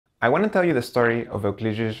I want to tell you the story of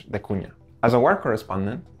Euclides da Cunha. As a war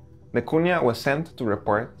correspondent, da Cunha was sent to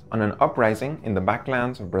report on an uprising in the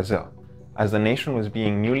backlands of Brazil, as the nation was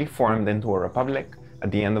being newly formed into a republic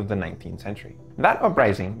at the end of the 19th century. That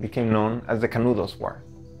uprising became known as the Canudos War,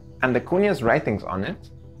 and da Cunha's writings on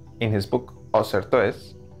it, in his book Os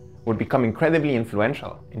Sertões, would become incredibly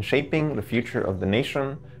influential in shaping the future of the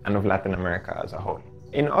nation and of Latin America as a whole.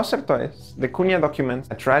 In Os Sertões, da Cunha documents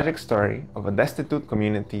a tragic story of a destitute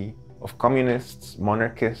community of communists,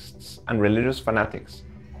 monarchists, and religious fanatics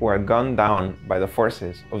who are gunned down by the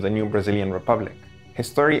forces of the new Brazilian Republic. His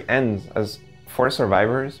story ends as 4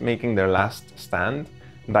 survivors making their last stand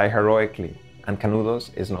die heroically, and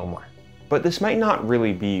Canudos is no more. But this might not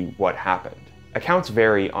really be what happened. Accounts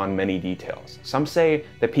vary on many details. Some say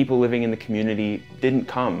that people living in the community didn't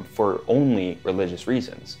come for only religious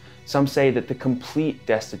reasons. Some say that the complete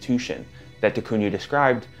destitution that da Cunha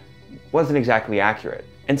described wasn't exactly accurate.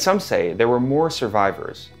 And some say there were more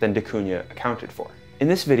survivors than da Cunha accounted for. In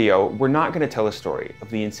this video, we're not going to tell a story of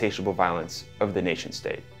the insatiable violence of the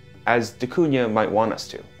nation-state, as da Cunha might want us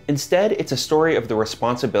to. Instead, it's a story of the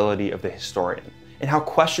responsibility of the historian, and how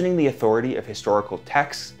questioning the authority of historical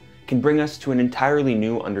texts can bring us to an entirely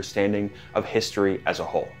new understanding of history as a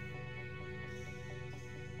whole.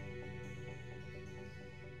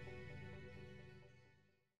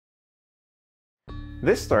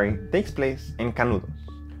 This story takes place in Canudos,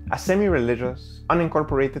 a semi-religious,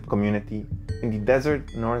 unincorporated community in the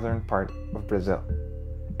desert northern part of Brazil.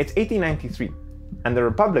 It's 1893, and the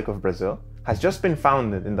Republic of Brazil has just been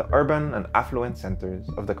founded in the urban and affluent centers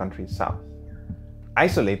of the country's south.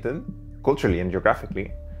 Isolated, culturally and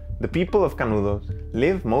geographically, the people of Canudos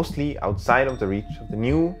live mostly outside of the reach of the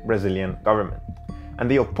new Brazilian government, and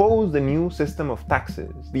they oppose the new system of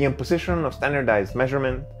taxes, the imposition of standardized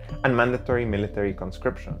measurement, and mandatory military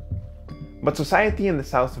conscription. But society in the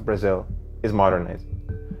south of Brazil is modernizing,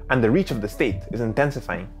 and the reach of the state is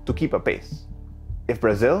intensifying to keep apace. If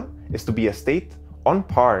Brazil is to be a state on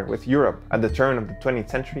par with Europe at the turn of the 20th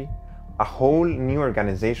century, a whole new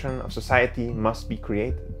organization of society must be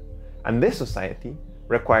created, and this society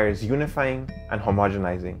requires unifying and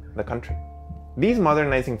homogenizing the country. These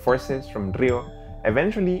modernizing forces from Rio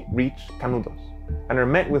eventually reach Canudos and are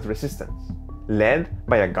met with resistance, led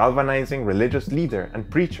by a galvanizing religious leader and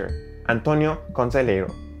preacher, Antonio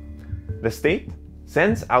Conselheiro. The state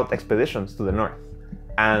sends out expeditions to the north,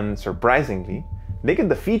 and surprisingly, they get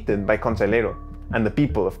defeated by Conselheiro and the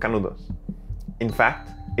people of Canudos. In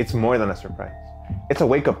fact, it's more than a surprise. It's a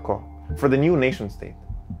wake-up call for the new nation-state.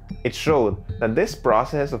 It showed that this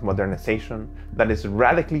process of modernization that is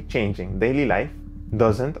radically changing daily life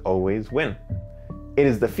doesn't always win. It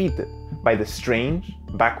is defeated by the strange,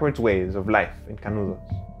 backwards ways of life in Canudos.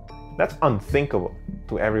 That's unthinkable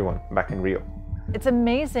to everyone back in Rio. It's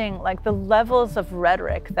amazing, like the levels of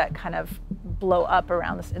rhetoric that kind of blow up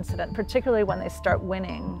around this incident, particularly when they start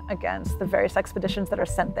winning against the various expeditions that are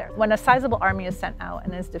sent there. When a sizable army is sent out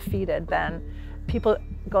and is defeated, then people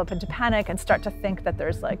go up into panic and start to think that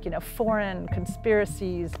there's foreign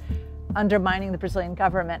conspiracies undermining the Brazilian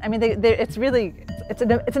government. I mean, it's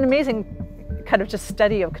an amazing kind of just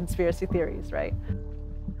study of conspiracy theories, right?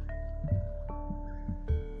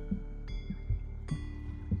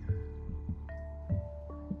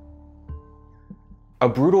 A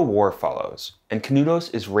brutal war follows, and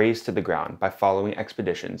Canudos is razed to the ground by following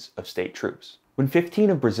expeditions of state troops. When 15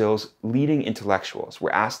 of Brazil's leading intellectuals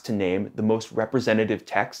were asked to name the most representative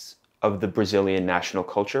texts of the Brazilian national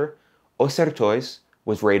culture, Os Sertões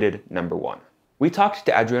was rated #1. We talked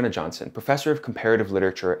to Adriana Johnson, Professor of Comparative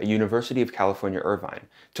Literature at University of California, Irvine,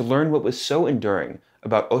 to learn what was so enduring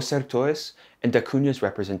about Os Sertões and da Cunha's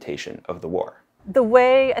representation of the war. The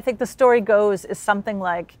way I think the story goes is something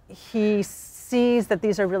like he sees that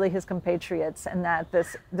these are really his compatriots and that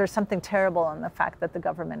there's something terrible in the fact that the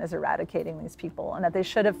government is eradicating these people and that they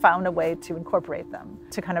should have found a way to incorporate them,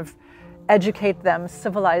 to kind of educate them,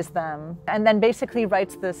 civilize them, and then basically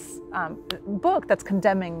writes this book that's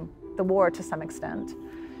condemning the war to some extent,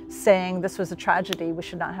 saying this was a tragedy, we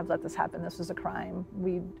should not have let this happen, this was a crime,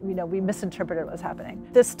 we misinterpreted what was happening.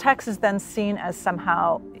 This text is then seen as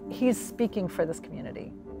somehow he's speaking for this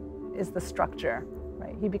community, is the structure.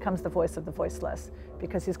 Right? He becomes the voice of the voiceless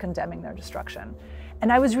because he's condemning their destruction.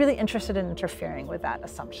 And I was really interested in interfering with that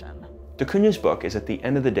assumption. Da Cunha's book is at the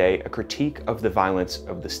end of the day a critique of the violence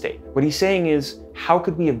of the state. What he's saying is, how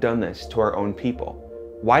could we have done this to our own people?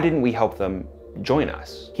 Why didn't we help them join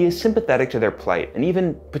us? He is sympathetic to their plight and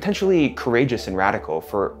even potentially courageous and radical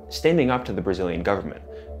for standing up to the Brazilian government.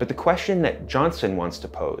 But the question that Johnson wants to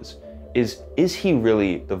pose is he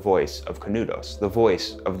really the voice of Canudos, the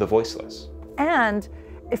voice of the voiceless? And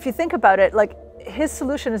if you think about it, like his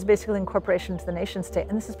solution is basically incorporation into the nation state,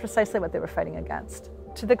 and this is precisely what they were fighting against.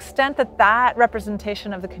 To the extent that that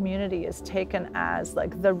representation of the community is taken as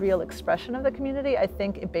like the real expression of the community, I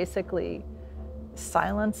think it basically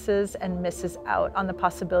silences and misses out on the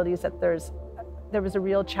possibilities that there was a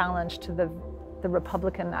real challenge to the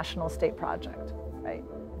Republican national state project, right?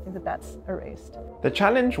 I think that that's erased. The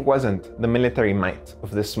challenge wasn't the military might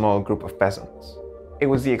of this small group of peasants. It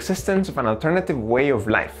was the existence of an alternative way of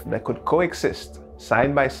life that could coexist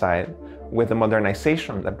side by side with the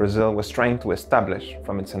modernization that Brazil was trying to establish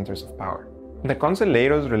from its centers of power. The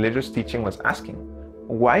Conselheiro's religious teaching was asking,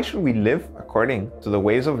 why should we live according to the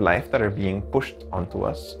ways of life that are being pushed onto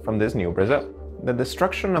us from this new Brazil? The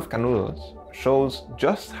destruction of Canudos shows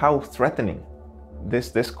just how threatening this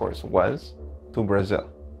discourse was to Brazil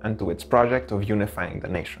and to its project of unifying the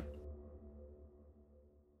nation.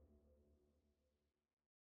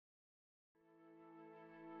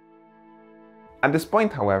 At this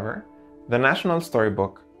point, however, the national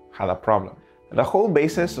storybook had a problem. The whole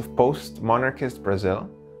basis of post-monarchist Brazil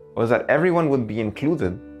was that everyone would be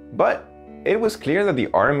included, but it was clear that the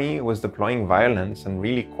army was deploying violence and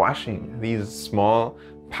really quashing these small,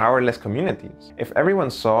 powerless communities. If everyone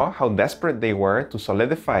saw how desperate they were to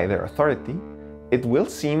solidify their authority, it will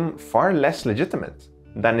seem far less legitimate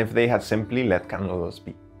than if they had simply let Canudos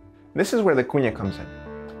be. This is where the Cunha comes in.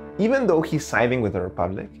 Even though he's siding with the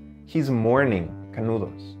Republic, he's mourning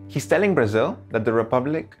Canudos. He's telling Brazil that the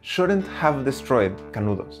Republic shouldn't have destroyed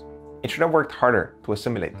Canudos. It should have worked harder to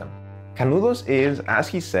assimilate them. Canudos is, as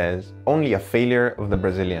he says, only a failure of the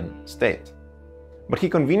Brazilian state. But he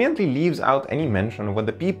conveniently leaves out any mention of what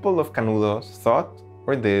the people of Canudos thought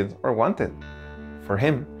or did or wanted. For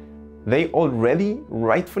him, they already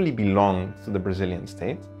rightfully belonged to the Brazilian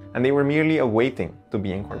state, and they were merely awaiting to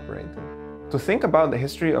be incorporated. To think about the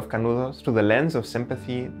history of Canudos through the lens of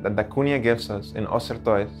sympathy that da Cunha gives us in Os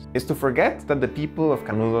Sertões is to forget that the people of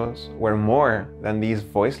Canudos were more than these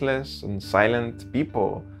voiceless and silent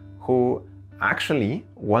people who actually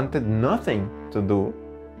wanted nothing to do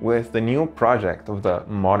with the new project of the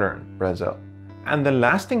modern Brazil. And the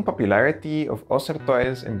lasting popularity of Os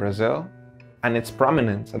Sertões in Brazil and its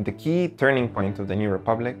prominence at the key turning point of the new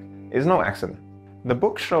republic is no accident. The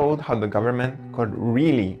book showed how the government could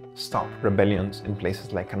really stop rebellions in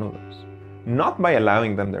places like Canudos, not by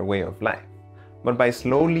allowing them their way of life, but by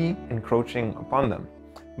slowly encroaching upon them,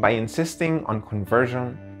 by insisting on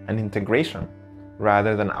conversion and integration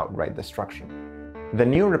rather than outright destruction. The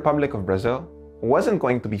new Republic of Brazil wasn't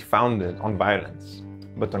going to be founded on violence,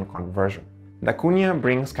 but on conversion. Da Cunha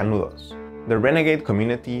brings Canudos, the renegade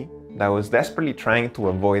community that was desperately trying to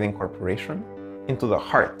avoid incorporation, into the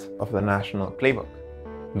heart of the national playbook,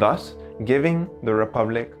 thus giving the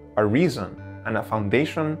Republic a reason and a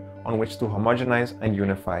foundation on which to homogenize and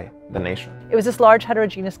unify the nation. It was this large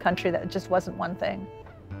heterogeneous country that just wasn't one thing.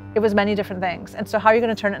 It was many different things. And so how are you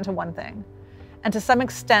going to turn it into one thing? And to some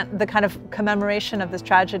extent, the kind of commemoration of this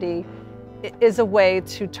tragedy is a way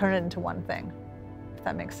to turn it into one thing, if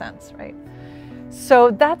that makes sense, right? So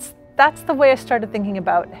that's the way I started thinking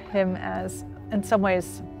about him as, in some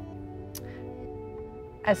ways,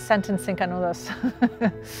 as sentencing Canudos,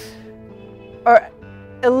 or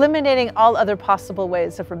eliminating all other possible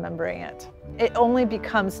ways of remembering it. It only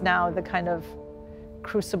becomes now the kind of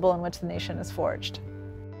crucible in which the nation is forged.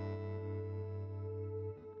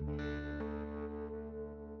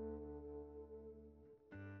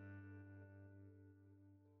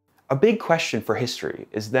 A big question for history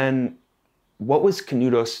is then, what was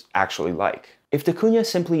Canudos actually like? If da Cunha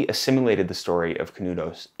simply assimilated the story of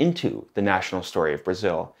Canudos into the national story of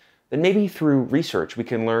Brazil, then maybe through research we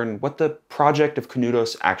can learn what the project of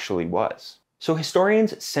Canudos actually was. So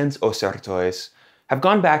historians since Os Sertões have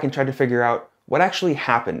gone back and tried to figure out what actually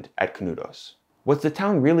happened at Canudos. Was the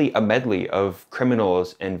town really a medley of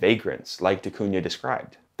criminals and vagrants like da Cunha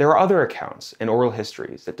described? There are other accounts and oral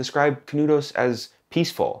histories that describe Canudos as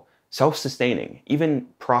peaceful, self-sustaining, even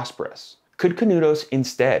prosperous. Could Canudos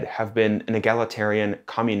instead have been an egalitarian,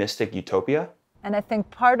 communistic utopia? And I think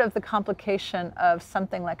part of the complication of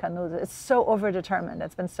something like Canudos, it's so overdetermined,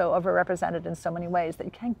 it's been so overrepresented in so many ways that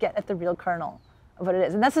you can't get at the real kernel of what it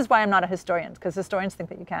is. And this is why I'm not a historian, because historians think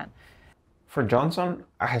that you can. For Johnson,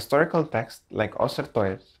 a historical text like Os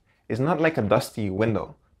Sertões is not like a dusty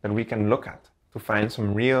window that we can look at to find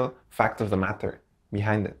some real fact of the matter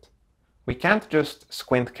behind it. We can't just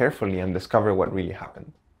squint carefully and discover what really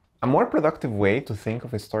happened. A more productive way to think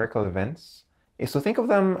of historical events is to think of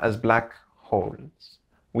them as black holes.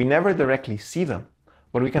 We never directly see them,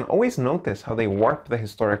 but we can always notice how they warp the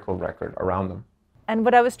historical record around them. And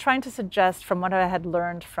what I was trying to suggest from what I had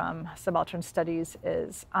learned from subaltern studies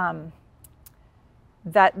is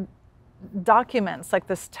that documents like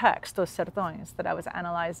this text, Os Sertões, that I was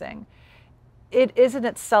analyzing, it is in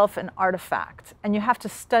itself an artifact, and you have to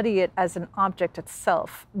study it as an object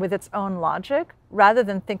itself with its own logic, rather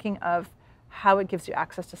than thinking of how it gives you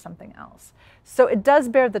access to something else. So it does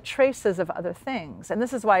bear the traces of other things, and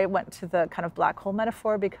this is why I went to the kind of black hole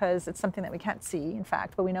metaphor, because it's something that we can't see, in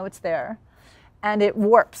fact, but we know it's there, and it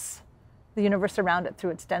warps the universe around it through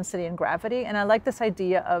its density and gravity. And I like this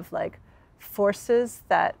idea of like forces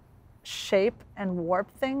that shape and warp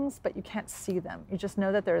things, but you can't see them. You just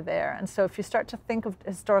know that they're there. And so if you start to think of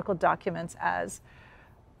historical documents as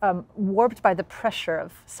warped by the pressure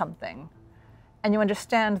of something, and you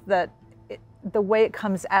understand that the way it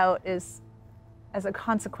comes out is as a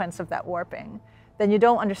consequence of that warping, then you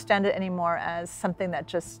don't understand it anymore as something that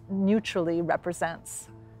just neutrally represents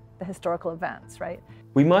the historical events, right?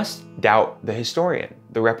 We must doubt the historian,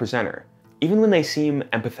 the representer, even when they seem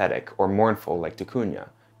empathetic or mournful like da Cunha,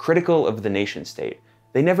 critical of the nation state.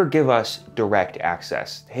 They never give us direct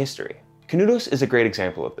access to history. Canudos is a great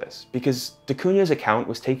example of this, because da Cunha's account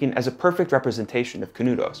was taken as a perfect representation of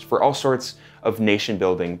Canudos for all sorts of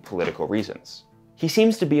nation-building political reasons. He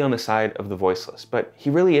seems to be on the side of the voiceless, but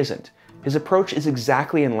he really isn't. His approach is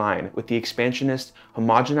exactly in line with the expansionist,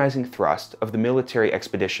 homogenizing thrust of the military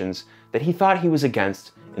expeditions that he thought he was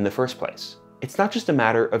against in the first place. It's not just a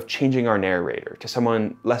matter of changing our narrator to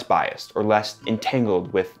someone less biased or less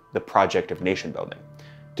entangled with the project of nation building.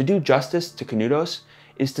 To do justice to Canudos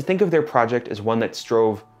is to think of their project as one that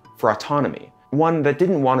strove for autonomy, one that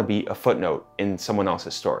didn't want to be a footnote in someone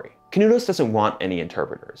else's story. Canudos doesn't want any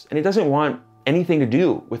interpreters, and it doesn't want anything to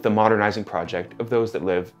do with the modernizing project of those that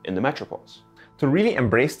live in the metropoles. To really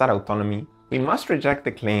embrace that autonomy, we must reject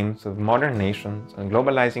the claims of modern nations and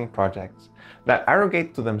globalizing projects that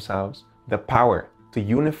arrogate to themselves the power to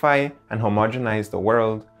unify and homogenize the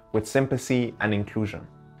world with sympathy and inclusion.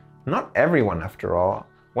 Not everyone, after all,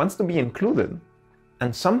 wants to be included,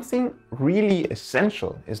 and something really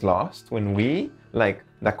essential is lost when we, like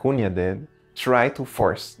da Cunha did, try to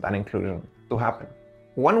force that inclusion to happen.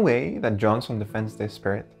 One way that Johnson defends this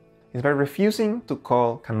spirit is by refusing to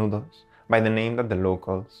call Canudos by the name that the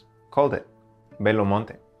locals called it, Belo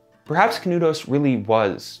Monte. Perhaps Canudos really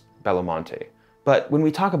was Belo Monte, but when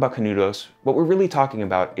we talk about Canudos, what we're really talking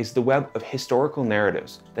about is the web of historical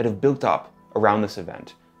narratives that have built up around this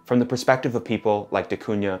event from the perspective of people like da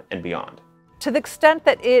Cunha and beyond. To the extent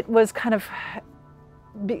that it was kind of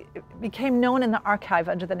became known in the archive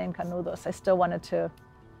under the name Canudos,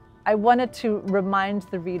 I wanted to remind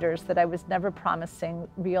the readers that I was never promising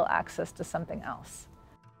real access to something else.